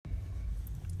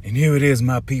And here it is,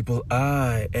 my people.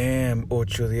 I am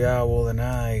Ocho the Owl, and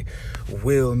I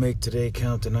will make today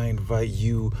count. And I invite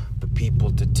you, the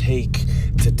people, to take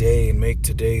today and make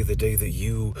today the day that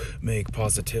you make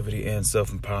positivity and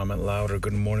self-empowerment louder.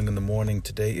 Good morning in the morning.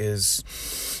 Today is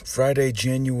Friday,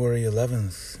 January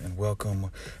 11th, and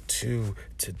welcome to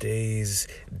today's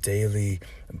daily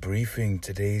briefing.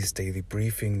 Today's daily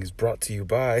briefing is brought to you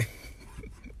by,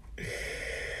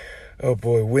 oh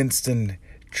boy, Winston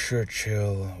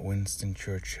Churchill.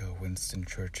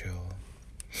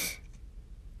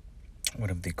 One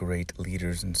of the great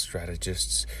leaders and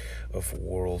strategists of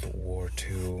World War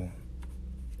II,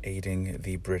 aiding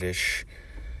the British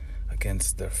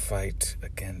against their fight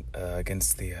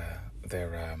against their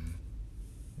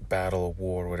battle of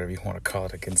war, whatever you want to call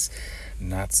it, against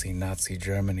naughty Nazi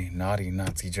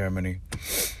Germany.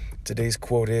 Today's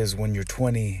quote is, when you're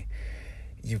 20,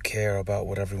 you care about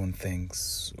what everyone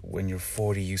thinks. When you're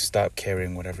 40, you stop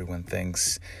caring what everyone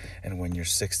thinks. And when you're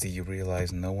 60, you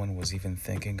realize no one was even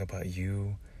thinking about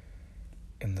you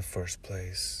in the first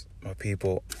place. My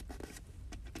people,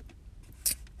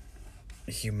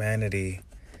 humanity,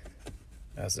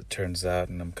 as it turns out,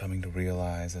 and I'm coming to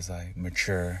realize as I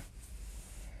mature,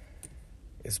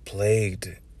 is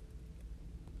plagued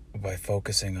by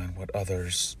focusing on what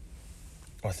others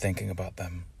are thinking about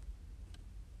them.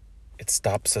 It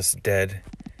stops us dead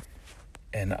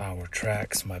in our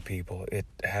tracks, my people. It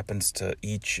happens to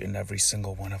each and every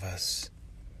single one of us.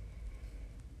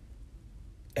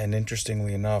 And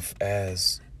interestingly enough,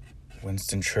 as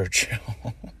Winston Churchill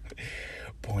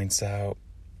points out,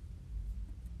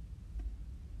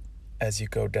 as you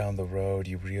go down the road,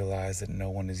 you realize that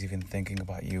no one is even thinking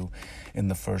about you in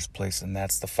the first place. And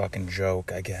that's the fucking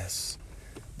joke, I guess.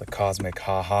 The cosmic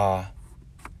ha-ha.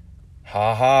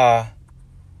 Ha-ha.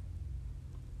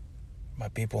 My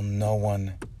people, no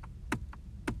one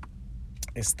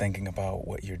is thinking about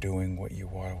what you're doing, what you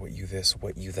are, what you this,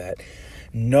 what you that.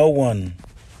 No one.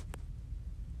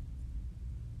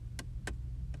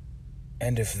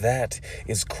 And if that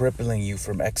is crippling you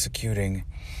from executing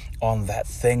on that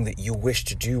thing that you wish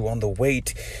to do, on the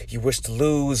weight you wish to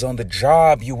lose, on the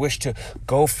job you wish to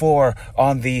go for,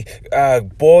 on the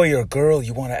boy or girl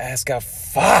you want to ask out,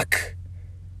 fuck.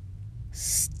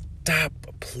 Stop,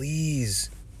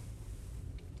 please.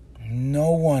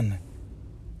 No one,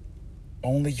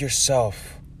 only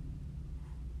yourself.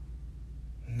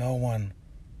 No one,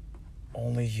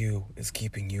 only you is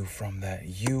keeping you from that.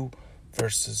 You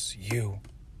versus you.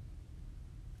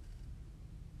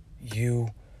 You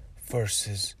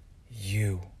versus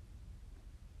you.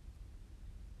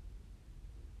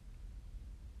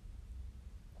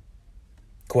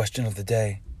 Question of the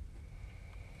day.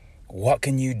 What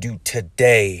can you do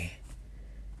today?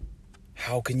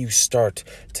 How can you start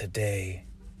today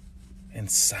in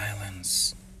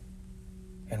silence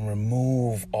and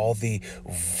remove all the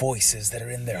voices that are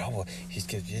in there? Oh, well, she's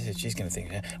going to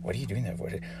think, what are you doing that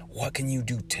for? What can you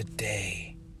do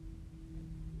today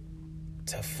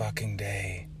to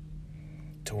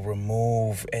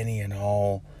remove any and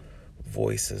all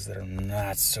voices that are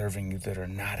not serving you, that are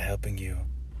not helping you?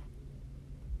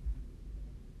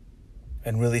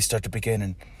 And really start to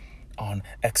begin on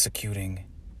executing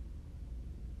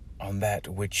on that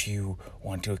which you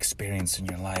want to experience in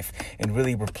your life, and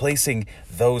really replacing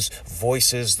those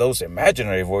voices, those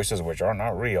imaginary voices which are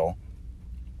not real,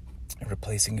 and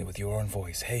replacing it with your own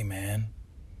voice. Hey man,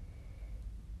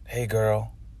 hey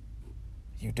girl,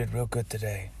 you did real good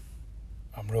today.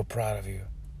 I'm real proud of you.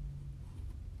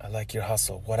 I like your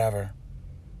hustle, whatever.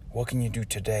 What can you do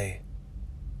today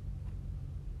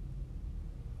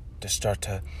to start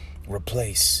to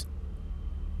replace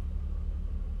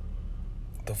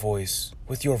the voice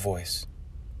with your voice?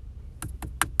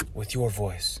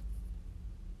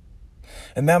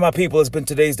 And that, my people, has been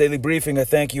today's daily briefing. I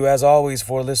thank you as always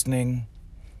for listening.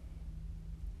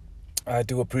 I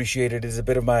do appreciate it. It is a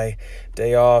bit of my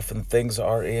day off, and things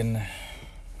are in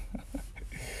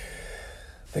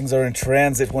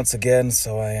transit once again,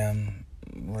 so I am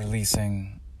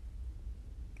releasing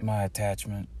my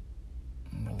attachment.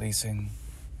 I'm releasing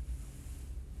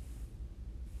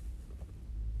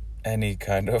any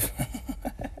kind of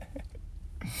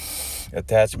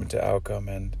attachment to outcome,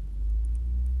 and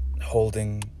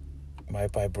holding my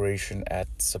vibration at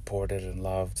supported and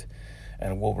loved,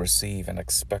 and will receive and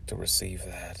expect to receive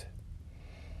that,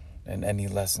 and any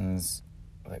lessons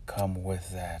that come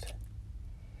with that.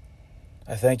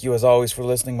 I thank you as always for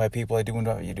listening, my people. I do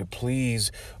invite you to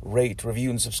please rate, review,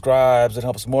 and subscribe. It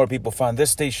helps more people find this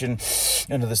station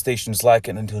and other stations like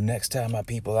it. And until next time, my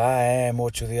people, I am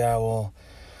Ocho the Owl.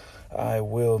 I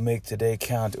will make today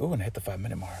count. And hit the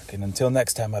 5-minute mark. And until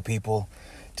next time, my people,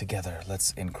 Together,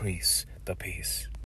 let's increase the peace.